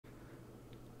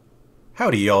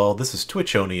Howdy y'all, this is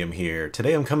Twitchonium here.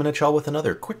 Today I'm coming at y'all with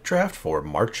another quick draft for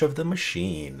March of the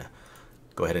Machine.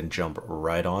 Go ahead and jump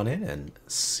right on in and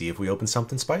see if we open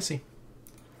something spicy.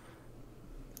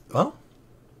 Well,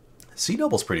 Sea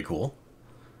Double's pretty cool.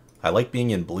 I like being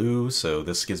in blue, so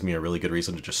this gives me a really good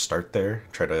reason to just start there.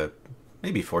 Try to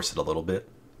maybe force it a little bit.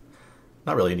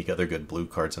 Not really any other good blue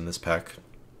cards in this pack.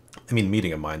 I mean,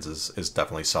 Meeting of Minds is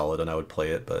definitely solid and I would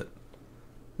play it, but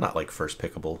not like first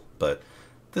pickable. But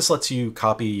this lets you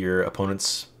copy your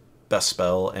opponent's best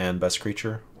spell and best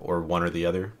creature, or one or the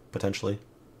other, potentially,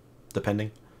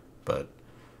 depending. But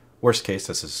worst case,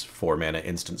 this is 4 mana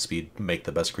instant speed, make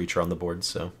the best creature on the board,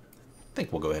 so I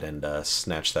think we'll go ahead and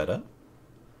snatch that up.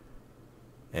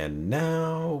 And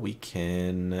now we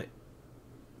can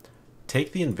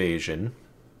take the Invasion,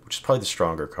 which is probably the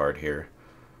stronger card here,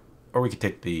 or we could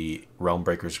take the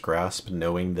Realmbreaker's Grasp,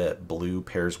 knowing that blue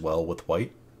pairs well with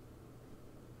white.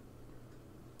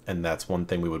 And that's one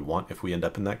thing we would want if we end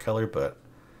up in that color, but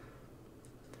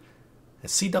a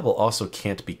Sea Double also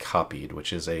can't be copied,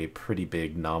 which is a pretty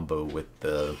big nombo with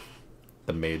the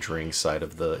Mage Ring side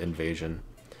of the Invasion.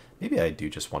 Maybe I do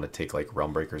just want to take like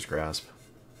Realmbreaker's Grasp.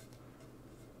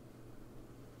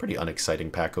 Pretty unexciting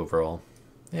pack overall.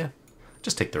 Yeah,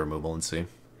 just take the removal and see.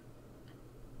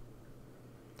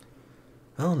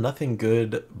 Well, nothing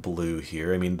good blue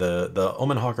here. I mean, the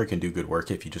Omen Hawker can do good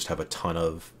work if you just have a ton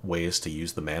of ways to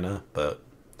use the mana, but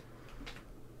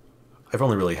I've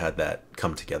only really had that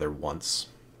come together once.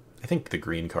 I think the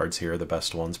green cards here are the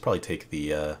best ones. Probably take the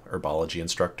Herbology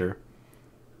Instructor.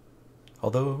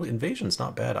 Although Invasion's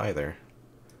not bad either.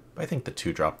 But I think the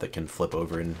 2-drop that can flip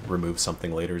over and remove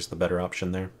something later is the better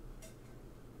option there.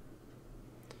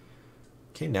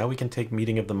 Okay, now we can take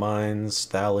Meeting of the Minds,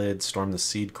 Thallid, Storm the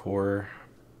Seed Core.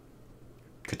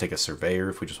 Could take a Surveyor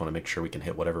if we just want to make sure we can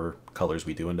hit whatever colors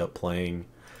we do end up playing.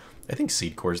 I think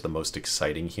Seed Core is the most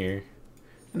exciting here,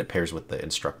 and it pairs with the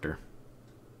Instructor.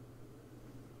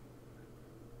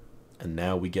 And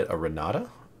now we get a Renata.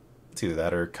 It's either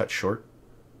that or Cut Short.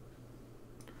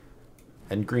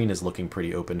 And green is looking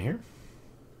pretty open here.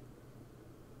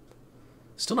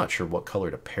 Still not sure what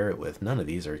color to pair it with. None of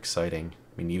these are exciting.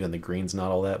 I mean, even the green's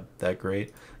not all that great.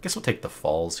 I guess we'll take the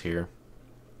Falls here.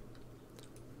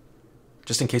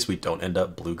 Just in case we don't end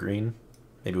up blue-green.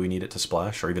 Maybe we need it to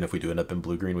splash, or even if we do end up in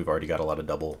blue-green, we've already got a lot of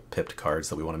double-pipped cards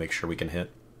that we want to make sure we can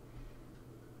hit.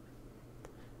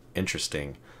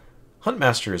 Interesting.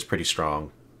 Huntmaster is pretty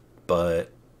strong,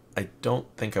 but I don't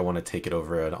think I want to take it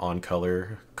over an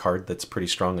on-color card that's pretty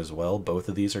strong as well. Both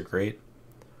of these are great.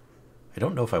 I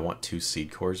don't know if I want 2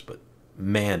 Seed Cores, but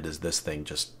man, does this thing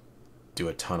just do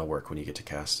a ton of work when you get to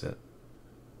cast it.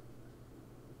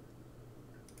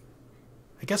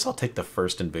 I guess I'll take the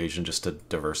first Invasion just to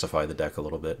diversify the deck a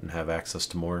little bit and have access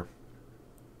to more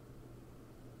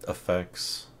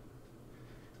effects.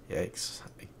 Yikes.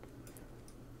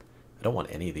 I don't want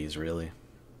any of these, really. I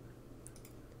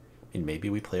mean,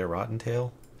 maybe we play a Rotten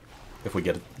Tail if we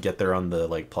get there on the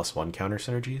like +1 counter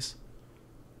synergies.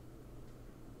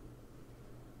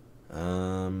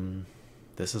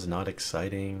 This is not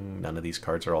exciting. None of these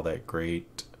cards are all that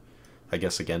great. I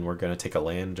guess again we're gonna take a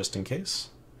land just in case.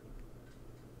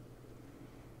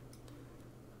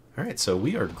 Alright, so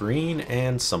we are green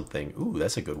and something. Ooh,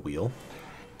 that's a good wheel.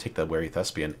 Take the Wary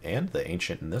Thespian and the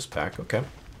Ancient in this pack. Okay.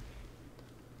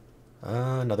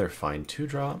 Another fine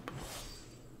 2-drop.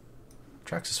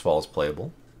 Traxxas Fall is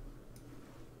playable.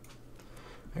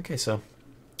 Okay, so...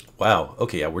 Wow,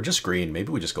 okay, yeah, we're just green.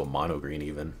 Maybe we just go mono green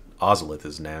even. Ozolith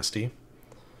is nasty.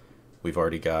 We've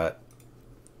already got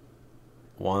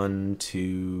 1,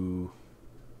 2...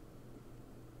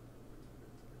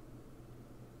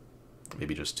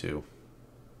 Maybe just 2.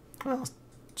 Well,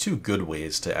 2 good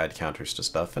ways to add counters to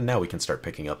stuff, and now we can start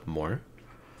picking up more.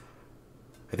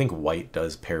 I think white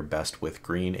does pair best with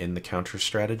green in the counter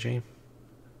strategy.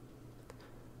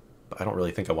 But I don't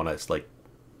really think I want to, like,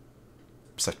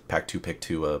 pack 2, pick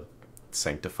 2 a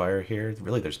Sanctifier here.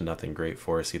 Really, there's nothing great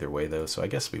for us either way, though, so I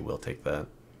guess we will take that.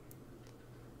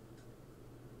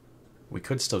 We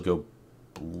could still go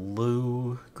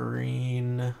blue-green,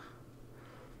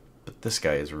 but this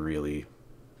guy is really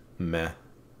meh.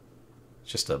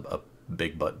 Just a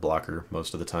big butt blocker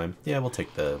most of the time. Yeah, we'll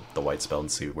take the white spell and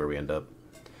see where we end up.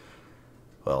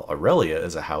 Well, Aurelia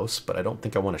is a house, but I don't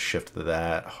think I want to shift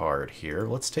that hard here.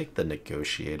 Let's take the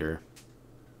Negotiator.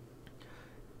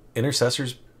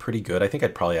 Intercessor's pretty good. I think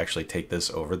I'd probably actually take this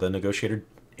over the Negotiator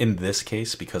in this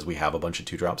case because we have a bunch of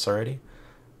 2-drops already.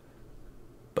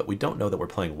 But we don't know that we're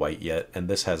playing white yet, and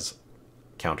this has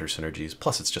counter synergies.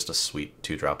 Plus, it's just a sweet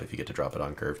 2-drop if you get to drop it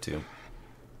on curve, too.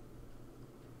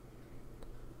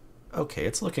 Okay,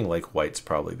 it's looking like white's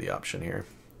probably the option here.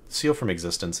 Seal from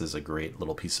Existence is a great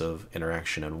little piece of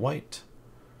interaction in white.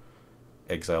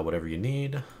 Exile whatever you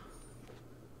need.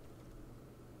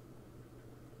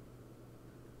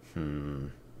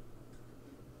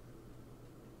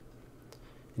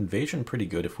 Invasion pretty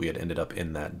good if we had ended up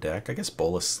in that deck. I guess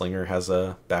Bolus Slinger has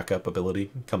a backup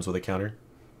ability, comes with a counter.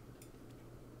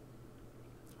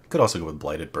 Could also go with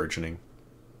Blighted Burgeoning,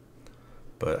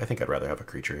 but I think I'd rather have a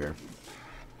creature here.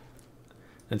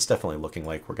 And it's definitely looking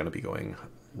like we're going to be going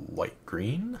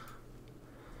white-green.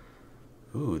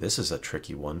 Ooh, this is a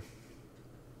tricky one.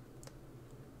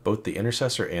 Both the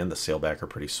Intercessor and the Sailback are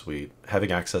pretty sweet.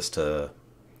 Having access to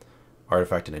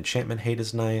Artifact and Enchantment Hate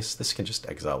is nice. This can just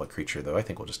exile a creature, though. I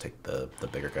think we'll just take the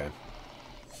bigger guy.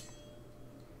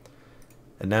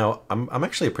 And now, I'm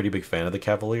actually a pretty big fan of the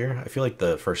Cavalier. I feel like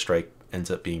the first strike ends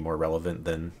up being more relevant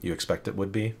than you expect it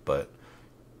would be, but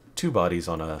 2 bodies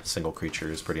on a single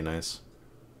creature is pretty nice.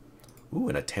 Ooh,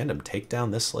 and a tandem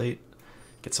takedown this late.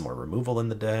 Get some more removal in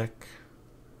the deck.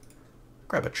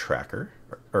 Grab a tracker,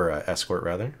 or a escort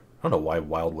rather. I don't know why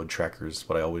Wildwood Tracker is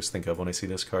what I always think of when I see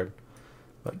this card.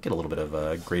 But get a little bit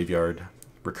of graveyard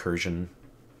recursion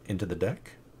into the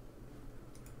deck.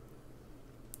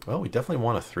 Well, we definitely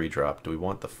want a 3-drop. Do we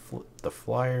want the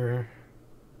flyer?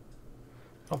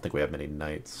 I don't think we have many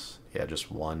knights. Yeah, just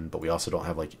 1, but we also don't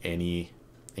have like any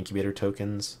incubator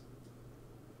tokens.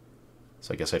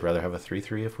 So I guess I'd rather have a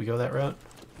 3/3 if we go that route.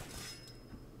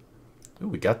 Ooh,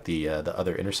 we got the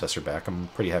other Intercessor back. I'm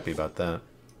pretty happy about that.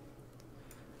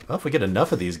 Well, if we get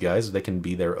enough of these guys, they can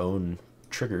be their own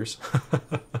triggers.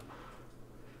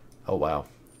 Oh, wow.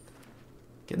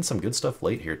 Getting some good stuff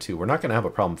late here, too. We're not going to have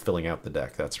a problem filling out the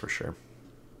deck, that's for sure.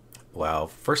 Wow,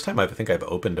 first time I think I've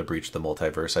opened a Breach the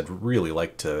Multiverse. I'd really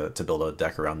like to build a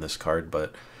deck around this card,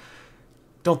 but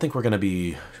don't think we're going to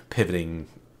be pivoting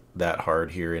that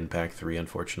hard here in pack 3,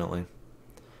 unfortunately.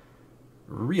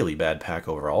 Really bad pack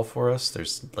overall for us.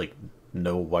 There's like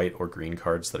no white or green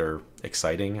cards that are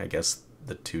exciting. I guess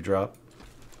the 2-drop.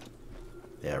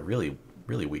 Yeah, really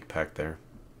weak pack there.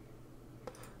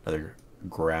 Another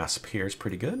Grasp here is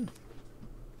pretty good.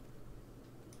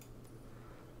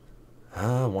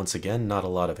 Once again, not a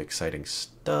lot of exciting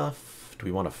stuff. Do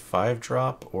we want a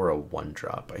 5-drop or a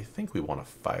 1-drop? I think we want a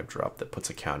 5-drop that puts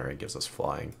a counter and gives us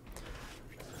flying.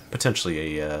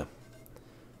 Potentially a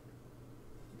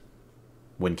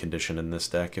win condition in this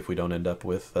deck if we don't end up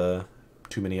with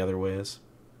too many other ways.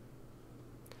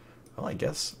 Well, I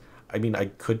guess. I mean, I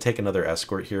could take another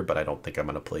escort here, but I don't think I'm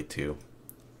going to play 2.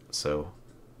 So,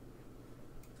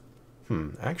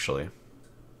 actually.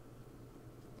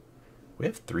 We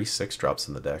have 3 6-drops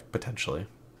in the deck, potentially.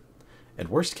 And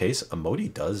worst case,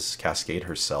 Emoti does Cascade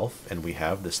herself, and we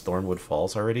have this Thornwood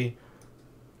Falls already,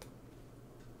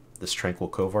 this Tranquil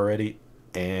Cove already,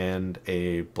 and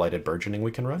a Blighted Burgeoning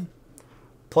we can run.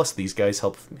 Plus, these guys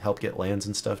help get lands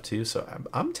and stuff too, so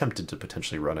I'm tempted to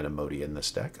potentially run an Emoti in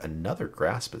this deck. Another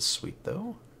Grasp is sweet,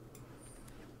 though.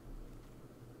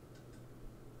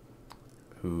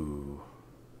 Ooh.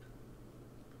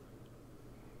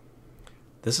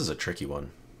 This is a tricky one.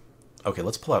 Okay,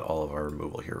 let's pull out all of our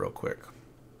removal here real quick.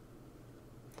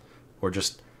 Or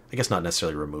just, I guess not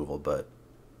necessarily removal, but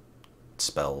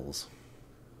spells.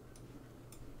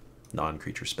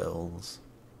 Non-creature spells.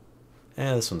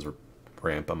 This one's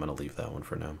ramp. I'm going to leave that one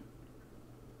for now.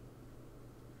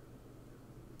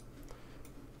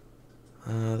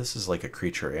 This is like a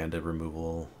creature and a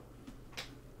removal.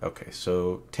 Okay,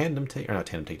 so Tandem Take, or not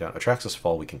Tandem Takedown, Atraxas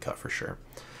Fall we can cut for sure.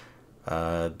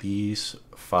 These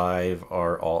 5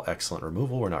 are all excellent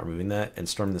removal. We're not removing that. And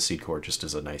Storm the Seed Core just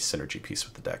is a nice synergy piece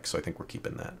with the deck, so I think we're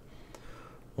keeping that.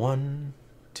 1,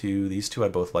 2, these 2 I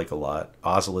both like a lot.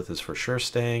 Ozolith is for sure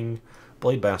staying.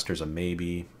 Blade Master's a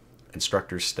maybe.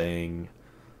 Instructor's staying.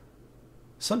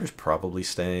 Sunder's probably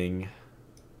staying.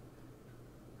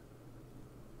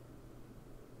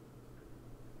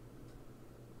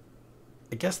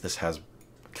 I guess this has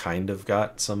kind of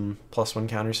got some +1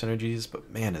 counter synergies,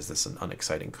 but man, is this an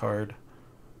unexciting card.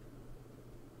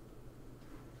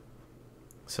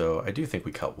 So I do think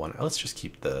we cut 1. Let's just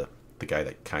keep the guy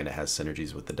that kind of has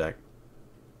synergies with the deck.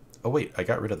 Oh wait, I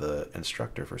got rid of the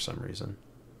Instructor for some reason.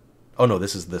 Oh no,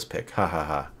 this is this pick. Ha ha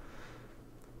ha.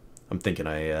 I'm thinking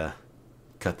I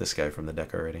cut this guy from the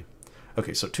deck already.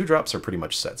 Okay, so 2-drops are pretty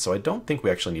much set, so I don't think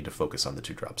we actually need to focus on the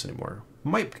 2-drops anymore.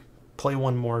 Might play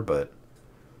 1 more, but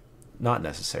not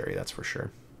necessary, that's for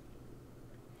sure.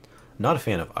 Not a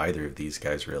fan of either of these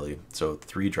guys, really, so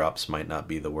 3-drops might not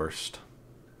be the worst.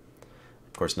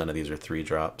 Of course, none of these are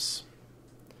 3-drops.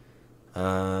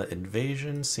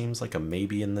 Invasion seems like a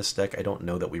maybe in this deck. I don't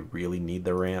know that we really need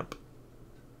the ramp.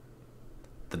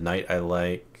 The Knight I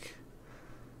like.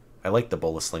 I like the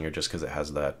Bola Slinger just because it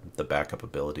has the backup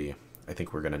ability. I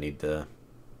think we're going to need to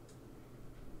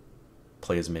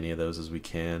play as many of those as we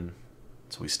can.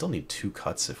 So we still need 2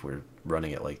 cuts if we're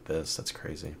running it like this. That's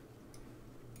crazy.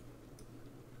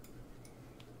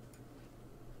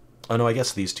 Oh no, I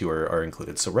guess these 2 are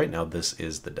included. So right now this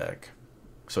is the deck.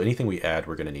 So anything we add,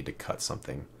 we're going to need to cut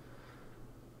something.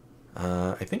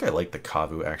 I think I like the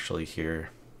Kavu actually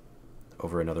here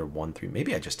over another 1/3.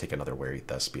 Maybe I just take another Wary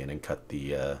Thespian and cut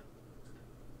the...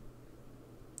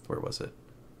 where was it?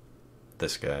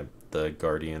 This guy, the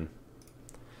Guardian.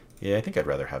 Yeah, I think I'd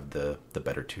rather have the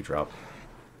better 2-drop.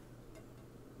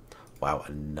 Wow,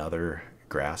 another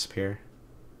Grasp here.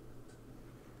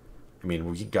 I mean,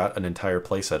 we got an entire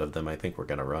playset of them. I think we're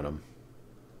going to run them.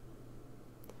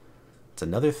 It's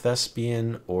another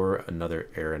Thespian or another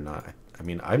Aeronaut. I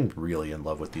mean, I'm really in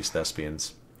love with these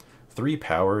Thespians. 3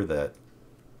 power that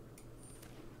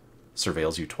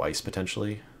surveils you twice,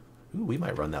 potentially. Ooh, we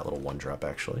might run that little 1-drop,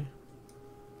 actually.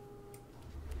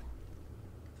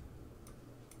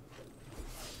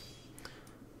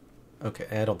 Okay,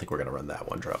 I don't think we're going to run that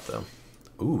 1-drop, though.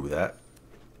 Ooh, that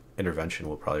Intervention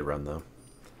will probably run, though.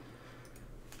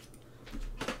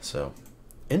 So,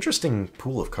 interesting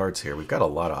pool of cards here. We've got a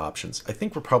lot of options. I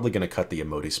think we're probably going to cut the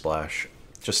Emoti Splash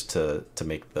just to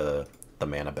make the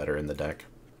mana better in the deck.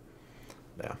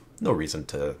 Yeah, no reason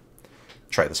to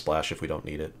try the Splash if we don't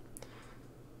need it.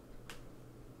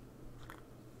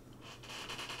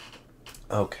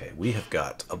 Okay, we have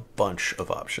got a bunch of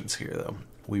options here, though.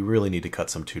 We really need to cut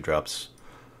some 2-drops.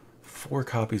 4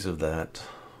 copies of that.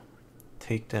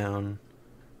 Takedown.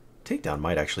 Takedown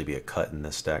might actually be a cut in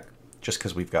this deck, just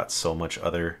because we've got so much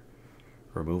other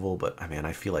removal. But, I mean,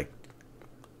 I feel like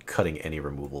cutting any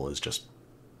removal is just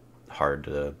hard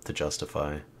to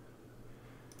justify.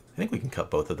 I think we can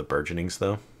cut both of the Burgeonings,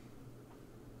 though.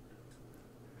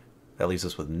 That leaves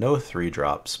us with no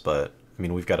 3-drops, but, I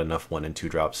mean, we've got enough 1 and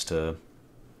 2-drops to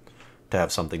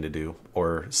have something to do.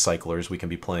 Or Cyclers we can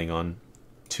be playing on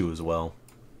 2 as well,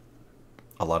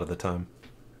 a lot of the time.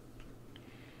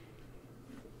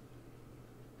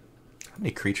 How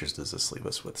many creatures does this leave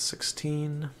us with?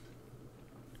 16?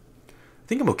 I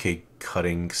think I'm okay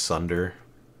cutting Sunder.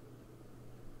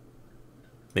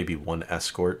 Maybe 1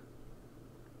 Escort.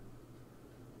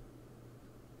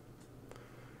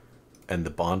 And the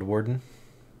Bond Warden.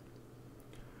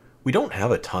 We don't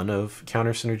have a ton of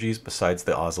counter synergies besides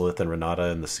the Ozolith and Renata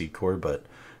and the Seed Core, but,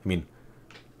 I mean,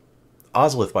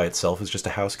 Ozolith by itself is just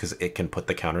a house because it can put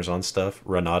the counters on stuff.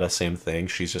 Renata, same thing.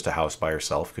 She's just a house by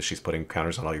herself because she's putting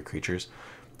counters on all your creatures.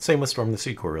 Same with Storm the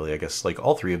Seed Core, really, I guess. Like,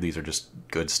 all 3 of these are just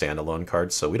good standalone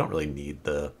cards, so we don't really need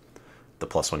the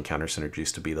 +1 counter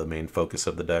synergies to be the main focus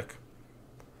of the deck.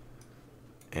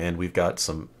 And we've got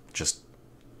some just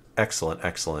excellent,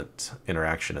 excellent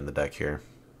interaction in the deck here.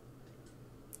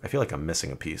 I feel like I'm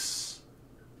missing a piece.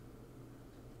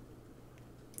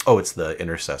 Oh, it's the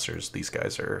Intercessors. These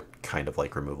guys are kind of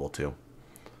like removal too.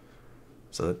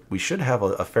 So we should have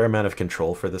a fair amount of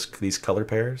control for these color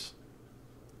pairs,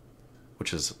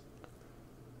 which is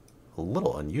a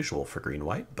little unusual for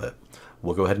green-white, but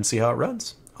we'll go ahead and see how it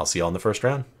runs. I'll see y'all in the first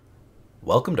round.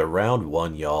 Welcome to round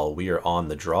 1, y'all. We are on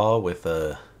the draw with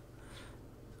a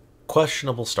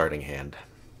questionable starting hand.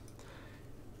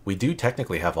 We do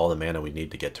technically have all the mana we need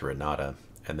to get to Renata,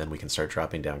 and then we can start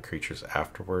dropping down creatures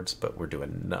afterwards, but we're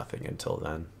doing nothing until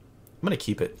then. I'm going to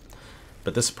keep it,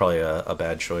 but this is probably a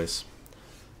bad choice.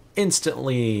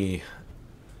 Instantly,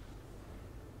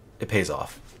 it pays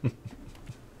off.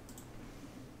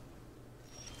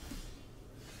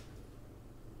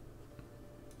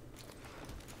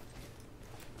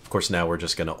 Of course, now we're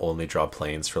just going to only draw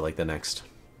planes for like the next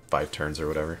 5 turns or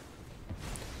whatever.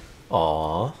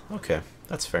 Aww, okay.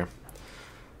 That's fair.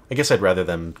 I guess I'd rather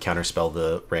them counterspell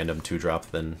the random 2-drop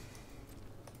than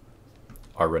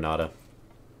our Renata.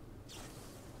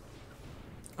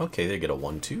 Okay, they get a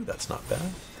 1/2. That's not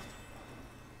bad.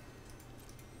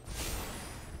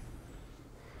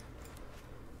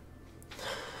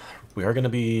 We are going to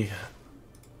be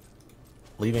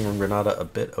leaving Renata a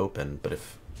bit open, but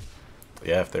if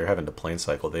they're having to plane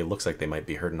cycle, they looks like they might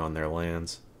be hurting on their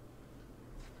lands.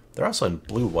 They're also in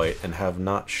blue-white and have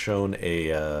not shown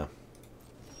a,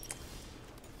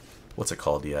 what's it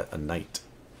called yet? A Knight.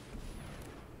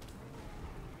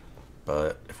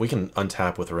 But if we can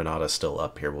untap with Renata still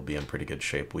up here, we'll be in pretty good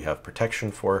shape. We have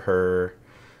protection for her.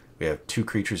 We have 2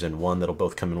 creatures in 1 that'll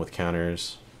both come in with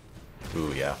counters.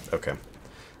 Ooh, yeah, okay.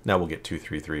 Now we'll get 2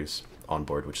 3/3s on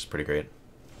board, which is pretty great.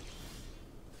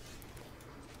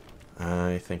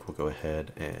 I think we'll go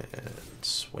ahead and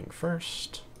swing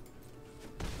first.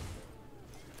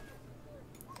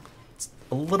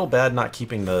 A little bad not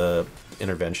keeping the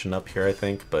intervention up here, I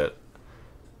think, but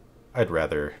I'd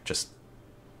rather just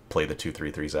play the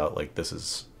 2/3/3s out. Like, this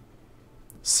is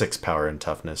 6 power and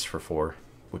toughness for 4,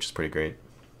 which is pretty great.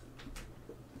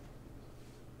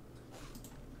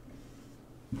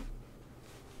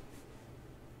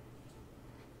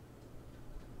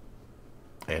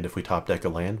 And if we top deck a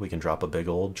land, we can drop a big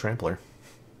old trampler.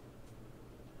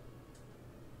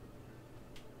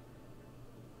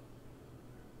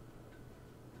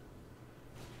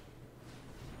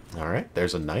 Alright,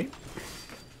 there's a knight.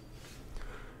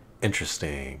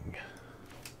 Interesting.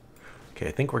 Okay,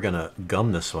 I think we're gonna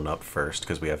gum this one up first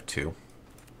because we have 2.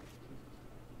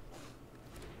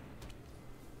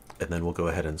 And then we'll go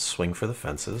ahead and swing for the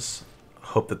fences.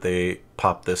 Hope that they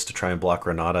pop this to try and block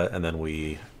Renata, and then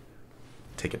we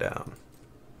take it down.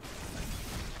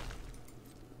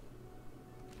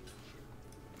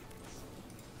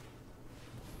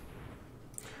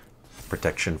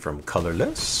 Protection from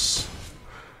colorless.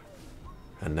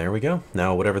 And there we go.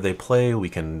 Now whatever they play, we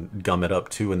can gum it up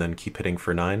too and then keep hitting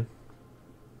for 9.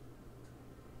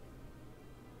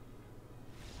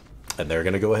 And they're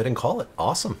going to go ahead and call it.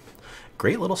 Awesome.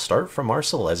 Great little start from our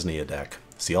Selesnya deck.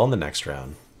 See y'all in the next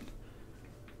round.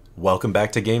 Welcome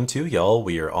back to Game 2, y'all.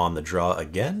 We are on the draw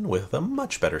again with a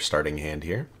much better starting hand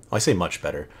here. Well, I say much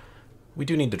better. We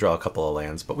do need to draw a couple of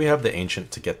lands, but we have the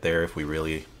Ancient to get there if we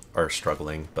really are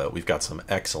struggling. But we've got some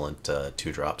excellent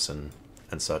 2-drops and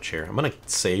such here. I'm going to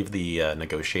save the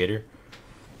Negotiator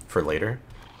for later,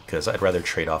 because I'd rather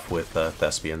trade off with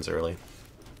Thespians early.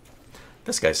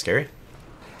 This guy's scary.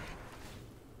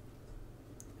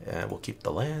 Yeah, we'll keep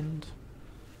the land.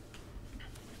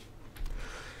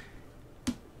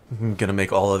 I'm gonna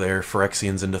make all of their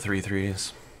Phyrexians into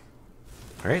 3/3s.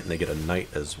 Alright, and they get a knight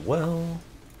as well.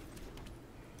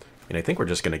 And I think we're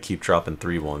just gonna keep dropping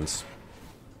 3/1s.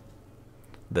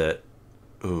 That,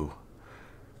 ooh.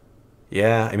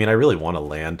 Yeah, I mean, I really want to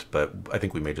land, but I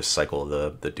think we may just cycle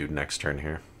the dude next turn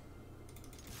here.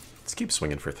 Let's keep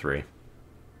swinging for 3.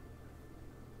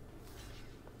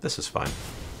 This is fine.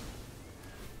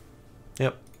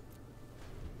 Yep.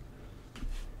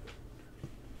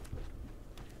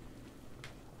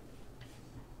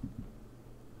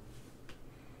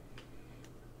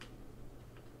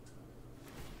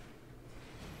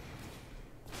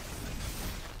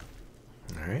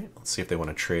 Alright, let's see if they want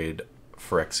to trade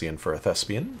Phyrexian for a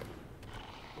Thespian.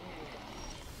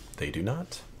 They do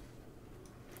not.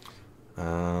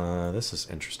 This is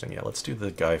interesting. Yeah, let's do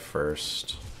the guy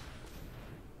first.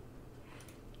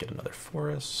 Get another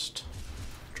forest.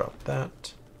 Drop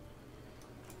that.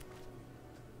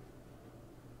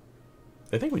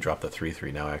 I think we dropped the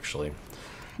 3/3 now, actually.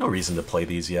 No reason to play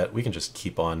these yet. We can just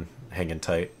keep on hanging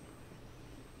tight.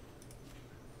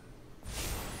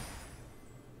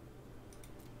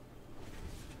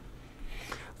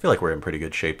 I feel like we're in pretty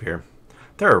good shape here.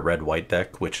 They're a red-white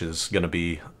deck, which is going to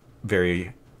be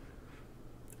very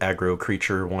aggro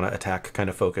creature, want to attack kind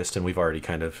of focused, and we've already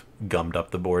kind of gummed up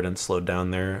the board and slowed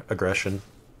down their aggression.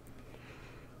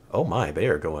 Oh my, they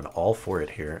are going all for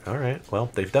it here. Alright, well,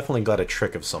 they've definitely got a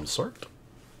trick of some sort,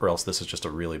 or else this is just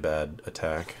a really bad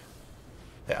attack.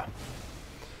 Yeah.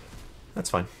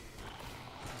 That's fine.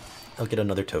 I'll get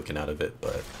another token out of it,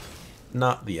 but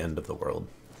not the end of the world.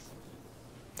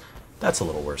 That's a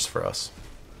little worse for us.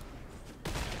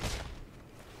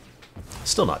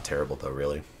 Still not terrible, though,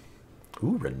 really.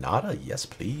 Ooh, Renata, yes,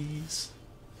 please.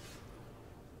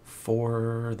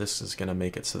 4, this is going to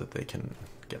make it so that they can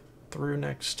get through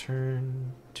next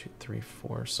turn. 2, 3,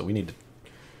 4. So we need to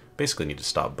basically need to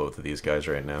stop both of these guys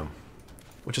right now,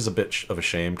 which is a bit of a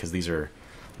shame because these are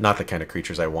not the kind of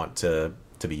creatures I want to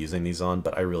be using these on,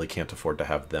 but I really can't afford to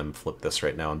have them flip this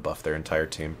right now and buff their entire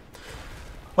team.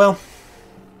 Well,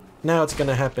 now it's going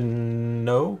to happen.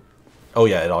 No. Oh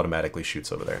yeah, it automatically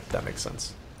shoots over there. That makes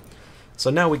sense. So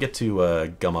now we get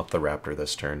to gum up the Raptor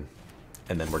this turn,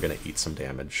 and then we're going to eat some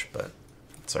damage, but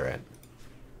it's alright.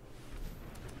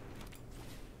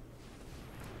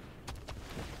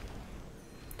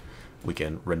 We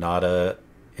can Renata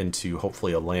into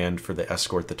hopefully a land for the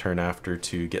Escort the turn after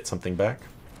to get something back.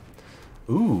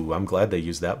 Ooh, I'm glad they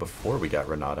used that before we got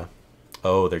Renata.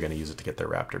 Oh, they're going to use it to get their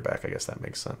Raptor back. I guess that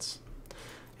makes sense.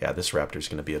 Yeah, this Raptor's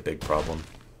going to be a big problem.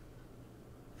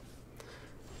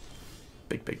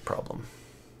 Big problem.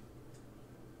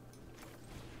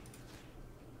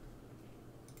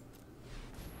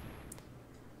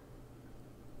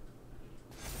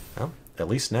 Well, at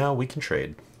least now we can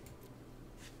trade.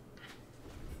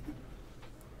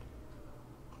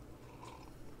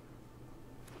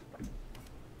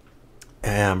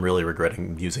 I'm really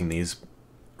regretting using these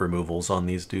removals on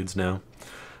these dudes now.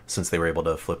 since they were able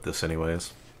to flip this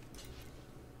anyways.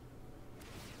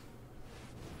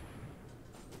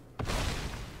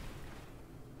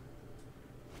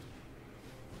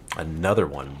 Another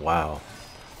one, wow.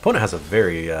 Opponent has a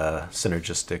very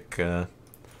synergistic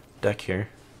deck here.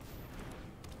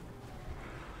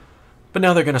 But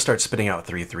now they're going to start spitting out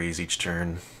 3/3s each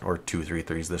turn, or 2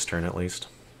 3/3s this turn at least.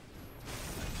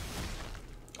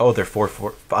 Oh, they're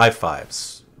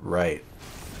 5/5s. Right.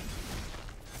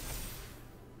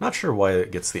 Not sure why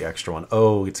it gets the extra one.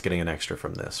 Oh, it's getting an extra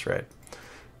from this, right?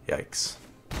 Yikes.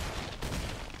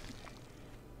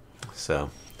 So,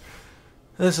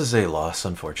 this is a loss,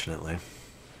 unfortunately.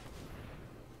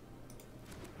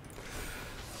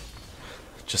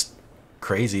 Just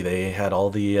crazy. They had all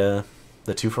the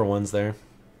 2-for-1s there,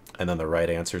 and then the right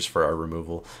answers for our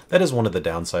removal. That is one of the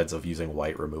downsides of using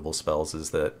white removal spells, is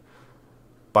that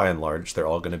by and large they're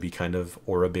all going to be kind of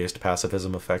aura-based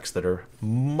pacifism effects that are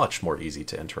much more easy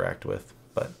to interact with.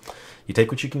 But you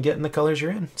take what you can get in the colors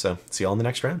you're in. So see y'all in the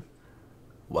next round.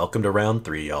 Welcome to round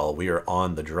 3, y'all. We are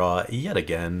on the draw yet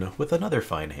again with another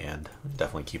fine hand.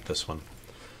 Definitely keep this one.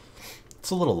 It's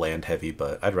a little land heavy,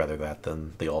 but I'd rather that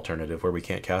than the alternative where we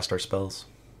can't cast our spells.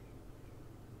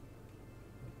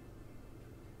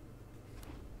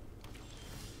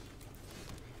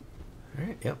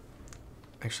 Alright, yep.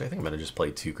 Actually, I think I'm going to just play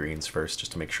 2 greens first,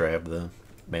 just to make sure I have the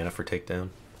mana for takedown.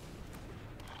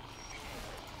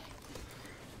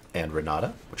 And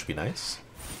Renata, which would be nice.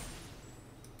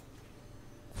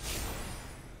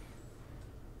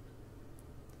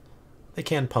 They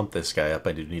can pump this guy up,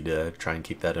 I do need to try and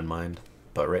keep that in mind.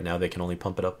 But right now they can only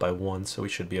pump it up by 1, so we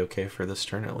should be okay for this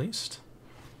turn at least.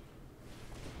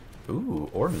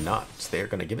 Ooh, or not. They're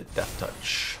going to give it Death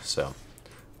Touch, so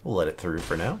we'll let it through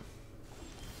for now.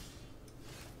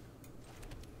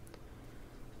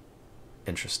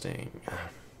 Interesting.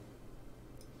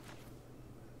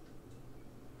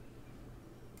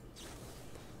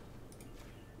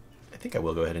 I think I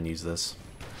will go ahead and use this.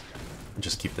 And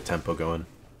just keep the tempo going.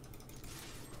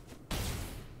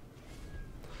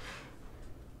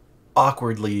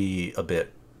 Awkwardly a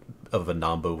bit of a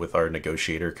nombo with our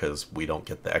negotiator because we don't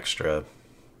get the extra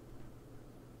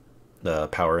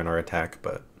power in our attack,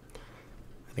 but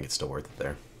I think it's still worth it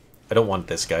there. I don't want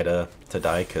this guy to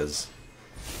die because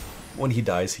when he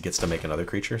dies, he gets to make another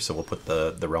creature, so we'll put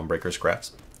the Realm Breaker's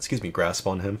grasp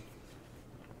on him.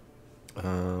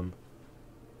 I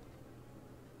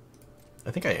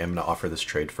think I am going to offer this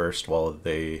trade first while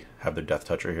they have their Death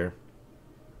Toucher here.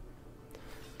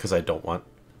 Because I don't want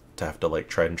to have to like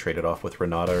try and trade it off with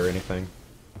Renata or anything.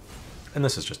 And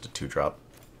this is just a 2-drop.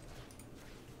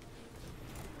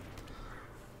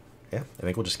 Yeah, I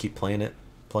think we'll just keep playing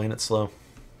it slow.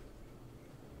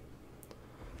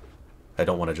 I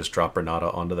don't want to just drop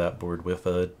Renata onto that board with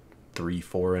a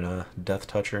 3/4 and a Death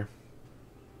Toucher.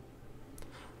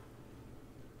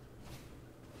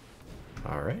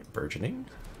 Alright, Burgeoning.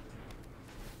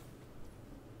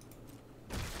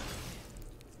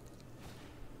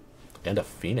 And a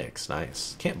Phoenix,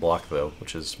 nice. Can't block though,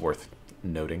 which is worth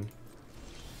noting.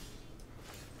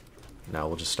 Now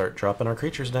we'll just start dropping our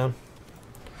creatures down.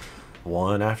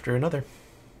 One after another.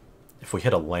 If we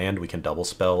hit a land, we can double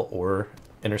spell or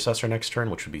Intercessor next turn,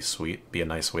 which would be sweet. Be a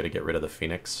nice way to get rid of the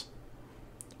Phoenix.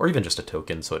 Or even just a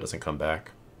token so it doesn't come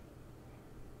back.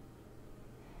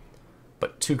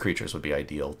 But 2 creatures would be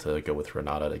ideal to go with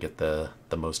Renata to get the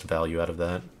most value out of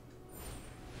that.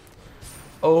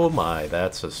 Oh my,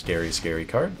 that's a scary, scary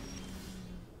card.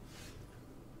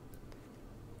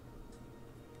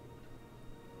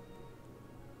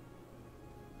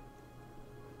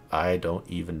 I don't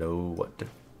even know what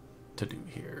to do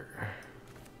here.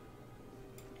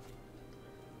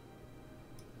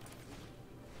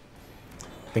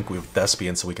 I think we have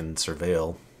Thespian so we can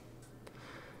surveil.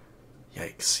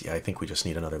 Yikes. Yeah, I think we just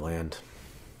need another land.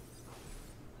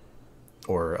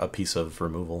 Or a piece of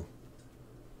removal.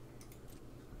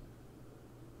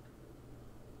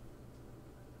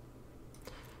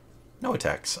 No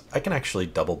attacks. I can actually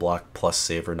double block plus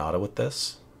save Renata with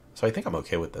this. So I think I'm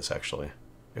okay with this, actually.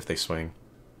 If they swing.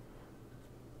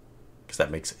 Because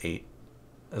that makes 8.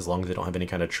 As long as they don't have any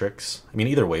kind of tricks. I mean,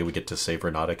 either way, we get to save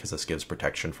Renata because this gives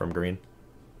protection from green.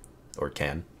 Or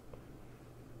can.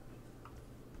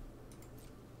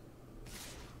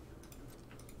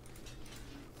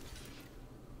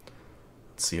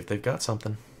 Let's see if they've got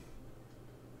something.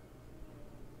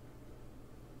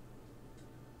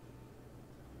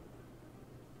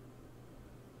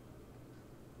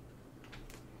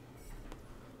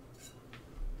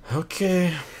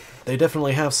 Okay, they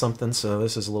definitely have something, so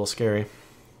this is a little scary.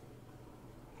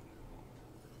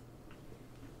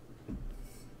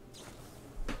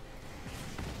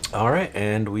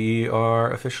 And we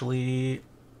are officially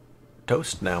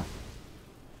toast now.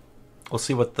 We'll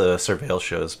see what the surveil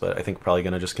shows, but I think probably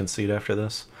going to just concede after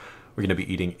this. We're going to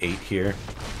be eating 8 here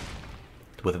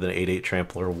with an 8/8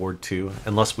 Trampler Ward 2,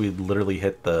 unless we literally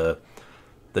hit the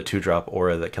 2-drop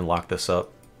aura that can lock this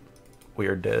up. We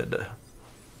are dead.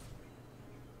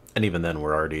 And even then,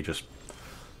 we're already just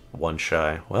 1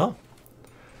 shy. Well,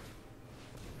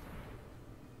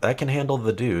 that can handle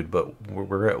the dude, but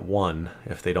we're at 1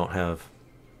 if they don't have...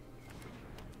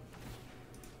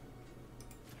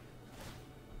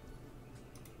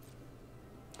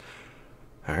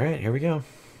 Alright, here we go.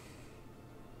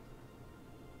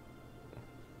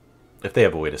 If they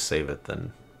have a way to save it,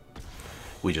 then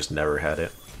we just never had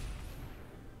it.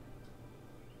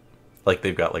 Like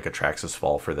they've got like a Traxxas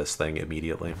Fall for this thing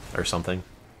immediately or something.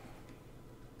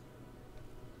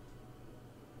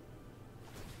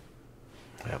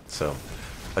 Yeah, so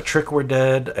a trick we're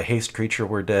dead, a haste creature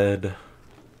we're dead.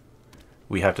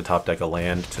 We have to top deck a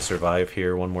land to survive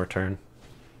here one more turn.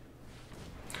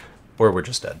 Or we're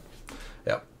just dead.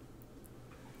 Yeah.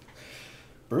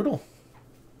 Brutal.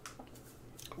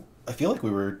 I feel like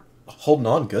we were holding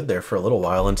on good there for a little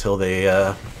while until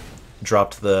they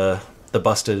dropped the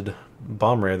busted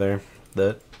bomb rare there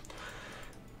that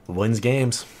wins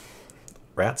games.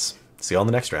 Rats, see you on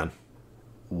the next round.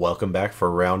 Welcome back for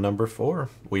round number 4.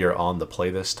 We are on the play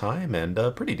this time, and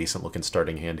a pretty decent looking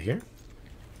starting hand here.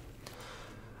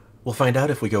 We'll find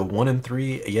out if we go 1 and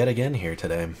 3 yet again here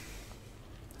today.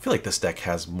 I feel like this deck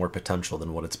has more potential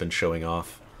than what it's been showing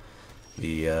off.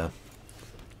 The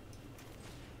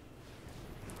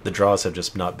draws have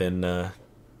just not been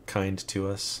kind to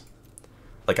us.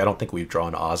 Like, I don't think we've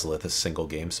drawn Ozolith a single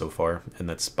game so far, and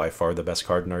that's by far the best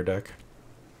card in our deck.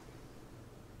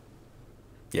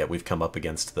 Yeah, we've come up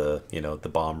against the, you know, the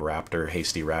Bomb Raptor,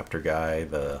 Hasty Raptor guy,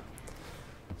 the...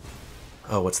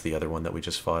 Oh, what's the other one that we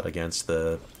just fought against?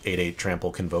 The 8/8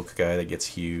 Trample Convoke guy that gets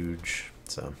huge.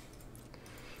 So,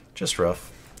 just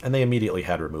rough. And they immediately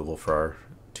had removal for our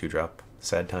 2-drop.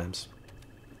 Sad times.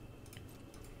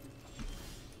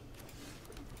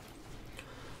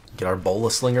 Get our Bola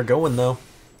Slinger going, though.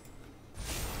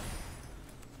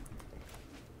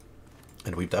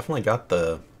 And we've definitely got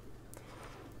the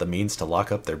means to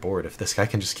lock up their board if this guy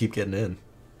can just keep getting in.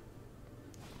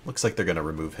 Looks like they're going to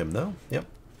remove him, though. Yep.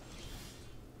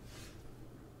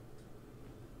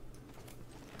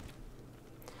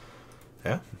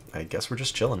 Yeah, I guess we're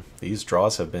just chilling. These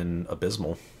draws have been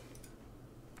abysmal.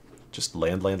 Just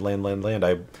land, land, land, land, land.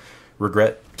 I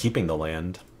regret keeping the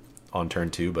land on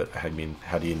turn 2, but I mean,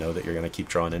 how do you know that you're going to keep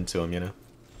drawing into them, you know?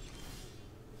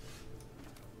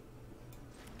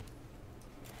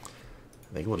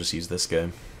 I think we'll just use this guy.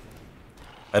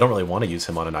 I don't really want to use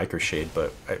him on an Ichor Shade,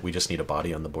 but we just need a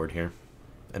body on the board here.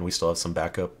 And we still have some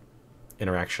backup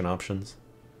interaction options.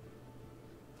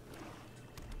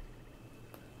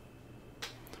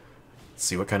 Let's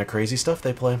see what kind of crazy stuff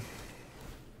they play.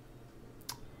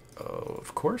 Oh,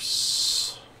 of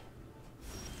course.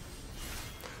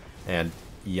 And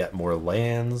yet more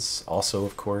lands, also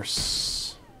of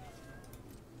course.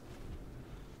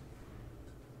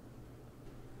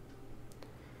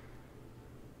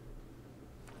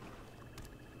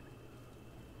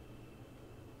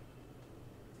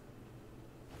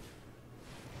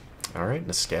 Alright, and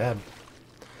a Scab.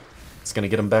 It's going to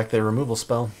get them back their removal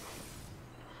spell.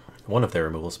 One of their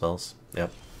removal spells.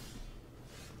 Yep.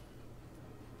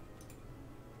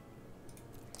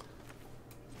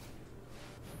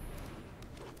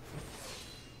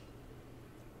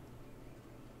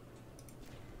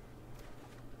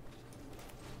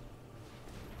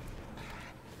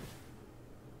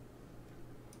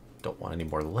 Don't want any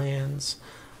more lands.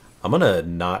 I'm going to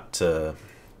not...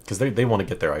 because they want to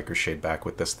get their Ichor Shade back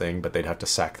with this thing, but they'd have to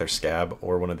sack their Scab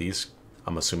or one of these,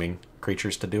 I'm assuming,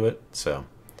 creatures to do it. So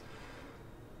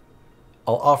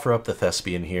I'll offer up the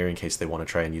Thespian here in case they want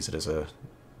to try and use it as a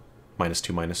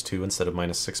 -2/-2 instead of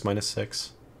 -6/-6.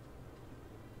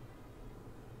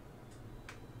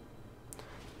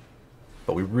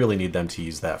 But we really need them to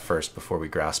use that first before we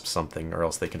grasp something, or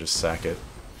else they can just sack it.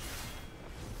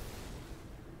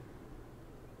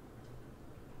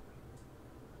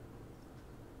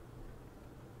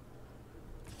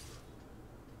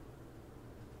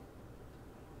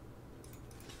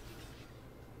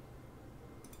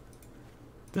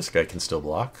 This guy can still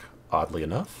block, oddly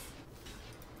enough.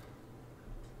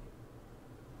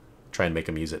 Try and make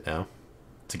him use it now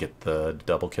to get the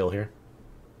double kill here.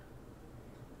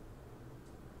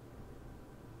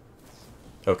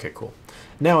 Okay, cool.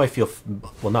 Now I feel,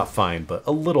 well, not fine, but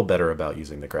a little better about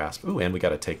using the Grasp. Ooh, and we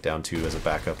got a Takedown too as a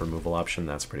backup removal option.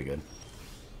 That's pretty good.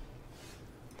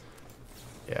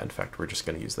 Yeah, in fact, we're just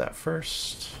going to use that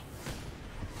first.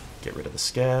 Get rid of the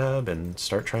scab and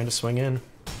start trying to swing in.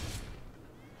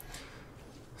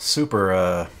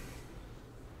 Super,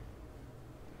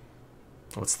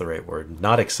 what's the right word?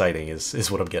 Not exciting is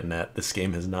what I'm getting at. This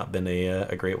game has not been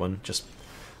a great one. Just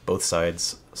both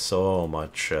sides, so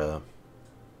much, so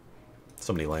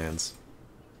many lands.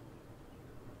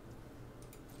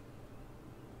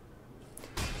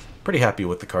 Pretty happy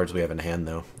with the cards we have in hand,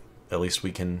 though. At least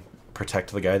we can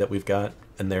protect the guy that we've got,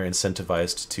 and they're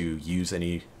incentivized to use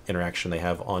any interaction they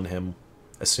have on him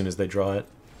as soon as they draw it.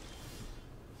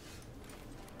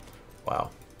 Wow.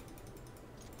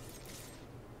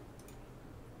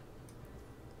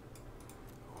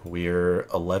 We're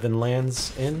 11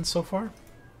 lands in so far?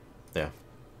 Yeah.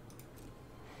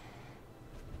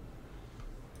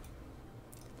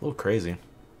 A little crazy.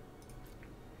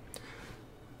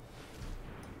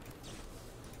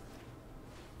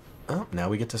 Oh, now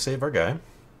we get to save our guy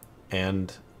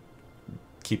and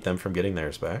keep them from getting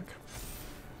theirs back.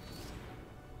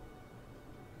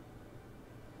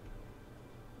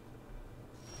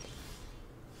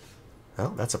 Well,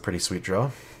 that's a pretty sweet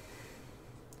draw.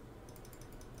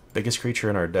 Biggest creature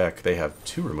in our deck. They have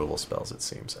 2 removal spells, it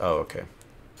seems. Oh, okay.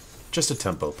 Just a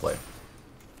tempo play.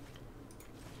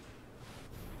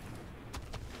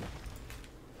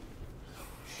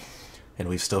 And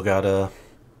we've still got a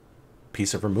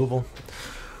piece of removal.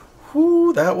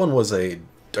 Whew, that one was a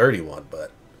dirty one,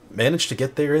 but managed to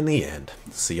get there in the end.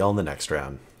 See y'all in the next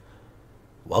round.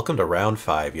 Welcome to round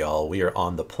 5, y'all. We are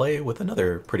on the play with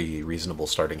another pretty reasonable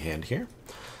starting hand here.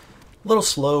 A little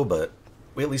slow, but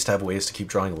we at least have ways to keep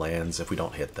drawing lands if we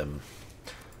don't hit them.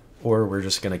 Or we're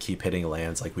just going to keep hitting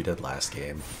lands like we did last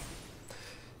game.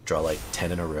 Draw like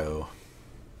 10 in a row.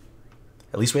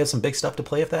 At least we have some big stuff to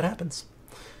play if that happens.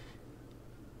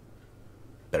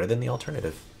 Better than the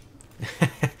alternative.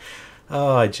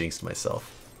 Oh, I jinxed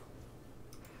myself.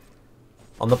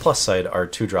 On the plus side, our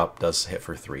 2-drop does hit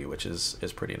for 3, which is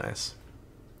pretty nice.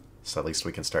 So at least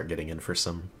we can start getting in for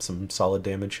some solid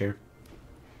damage here.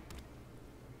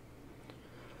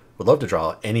 Would love to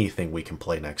draw anything we can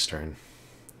play next turn.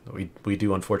 We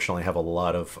do unfortunately have a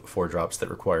lot of 4-drops that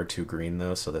require 2 green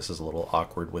though, so this is a little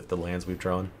awkward with the lands we've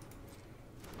drawn.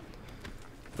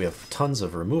 We have tons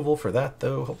of removal for that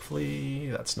though, hopefully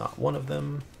that's not one of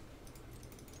them.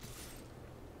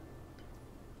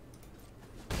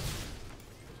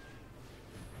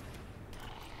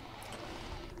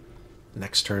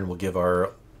 Next turn we'll give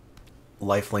our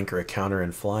lifelinker a counter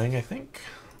in flying, I think.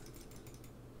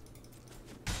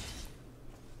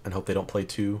 And hope they don't play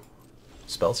 2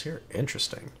 spells here.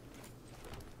 Interesting.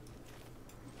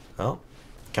 Oh,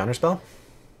 counterspell?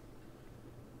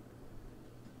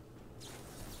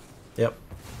 Yep,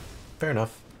 fair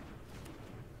enough.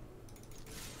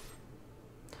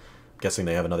 Guessing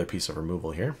they have another piece of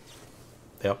removal here.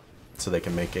 Yep, so they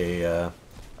can make a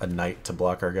knight to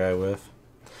block our guy with.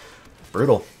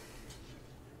 Brutal.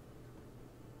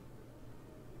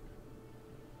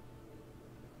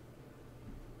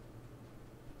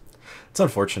 It's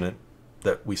unfortunate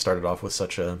that we started off with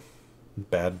such a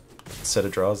bad set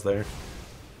of draws there.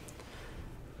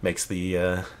 Makes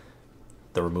the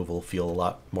removal feel a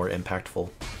lot more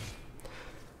impactful.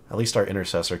 At least our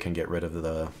Intercessor can get rid of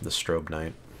the Strobe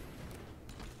Knight.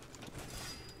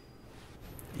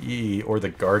 Yee, or the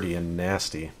Guardian,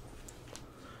 nasty.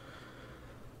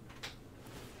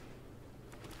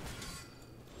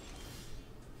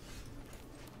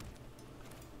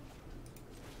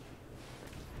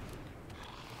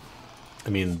 I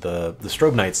mean, the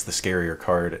Strobe Knight's the scarier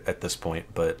card at this point,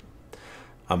 but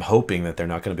I'm hoping that they're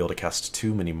not going to be able to cast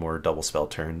too many more double spell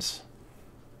turns.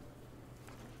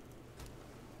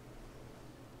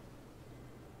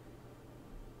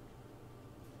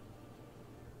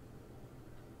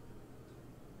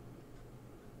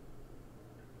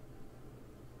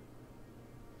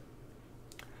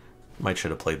 Might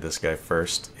should have played this guy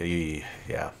first.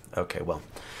 Yeah, okay, well.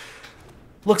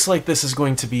 Looks like this is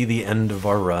going to be the end of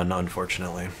our run,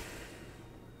 unfortunately.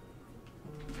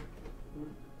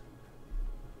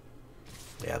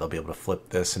 Yeah, they'll be able to flip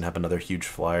this and have another huge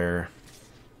flyer.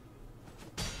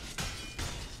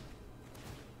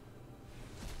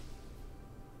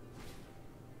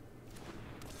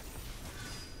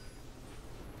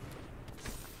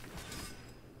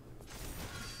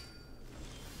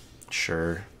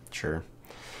 Sure, sure.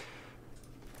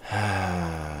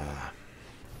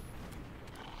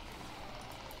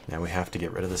 Now we have to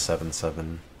get rid of the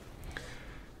 7/7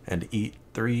 and eat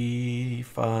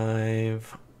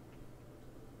 3/5.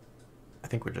 I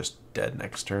think we're just dead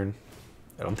next turn.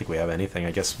 I don't think we have anything.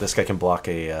 I guess this guy can block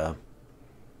a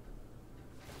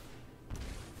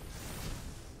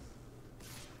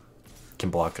can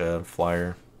block a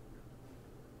flyer.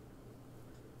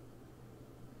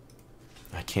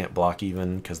 I can't block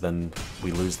even, because then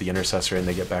we lose the intercessor and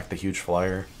they get back the huge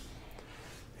flyer.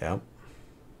 Yep.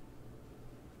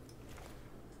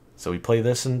 So we play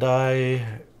this and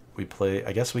die. We play...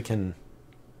 I guess we can...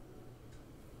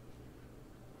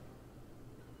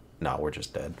 No, we're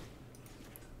just dead.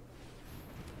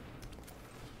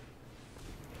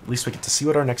 At least we get to see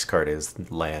what our next card is.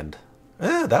 Land.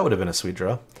 That would have been a sweet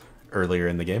draw earlier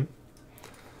in the game.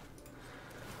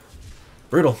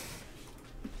 Brutal.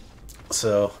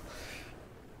 So,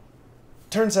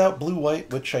 turns out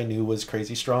blue-white, which I knew was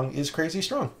crazy strong, is crazy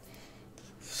strong.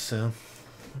 So,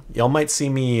 y'all might see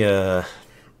me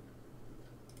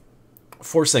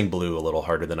forcing blue a little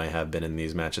harder than I have been in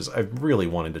these matches. I really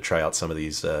wanted to try out some of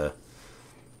these,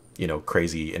 you know,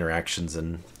 crazy interactions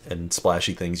and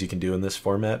splashy things you can do in this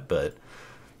format, but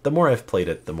the more I've played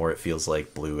it, the more it feels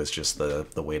like blue is just the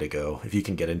way to go. If you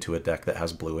can get into a deck that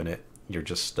has blue in it, you're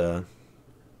just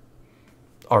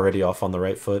already off on the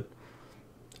right foot.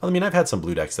 I mean, I've had some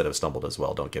blue decks that have stumbled as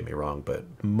well, don't get me wrong, but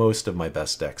most of my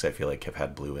best decks I feel like have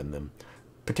had blue in them,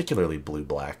 particularly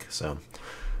blue-black, so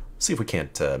see if we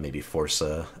can't maybe force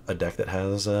a deck that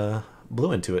has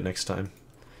blue into it next time.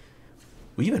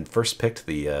 We even first picked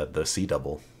the C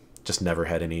double, just never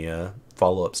had any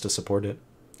follow-ups to support it,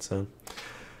 so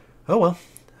oh well.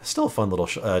 Still a fun little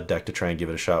deck to try and give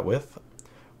it a shot with.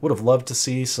 Would have loved to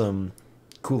see some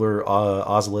cooler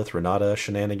Ozolith Renata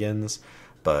shenanigans,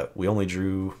 but we only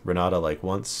drew Renata like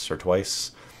once or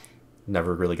twice.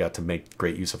 Never really got to make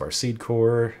great use of our seed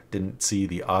core. Didn't see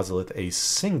the Ozolith a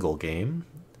single game.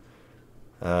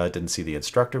 Didn't see the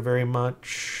Instructor very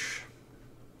much.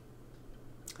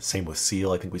 Same with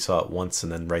Seal. I think we saw it once,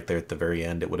 and then right there at the very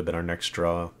end it would have been our next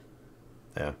draw.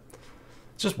 Yeah.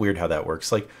 It's just weird how that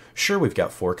works. Like, sure, we've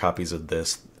got 4 copies of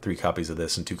this, 3 copies of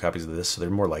this, and 2 copies of this, so they're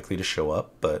more likely to show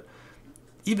up, but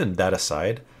even that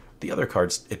aside, the other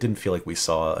cards, it didn't feel like we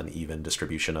saw an even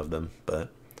distribution of them, but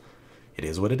it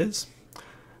is what it is.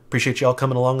 Appreciate y'all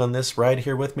coming along on this ride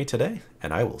here with me today,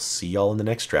 and I will see y'all in the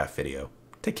next draft video.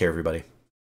 Take care, everybody.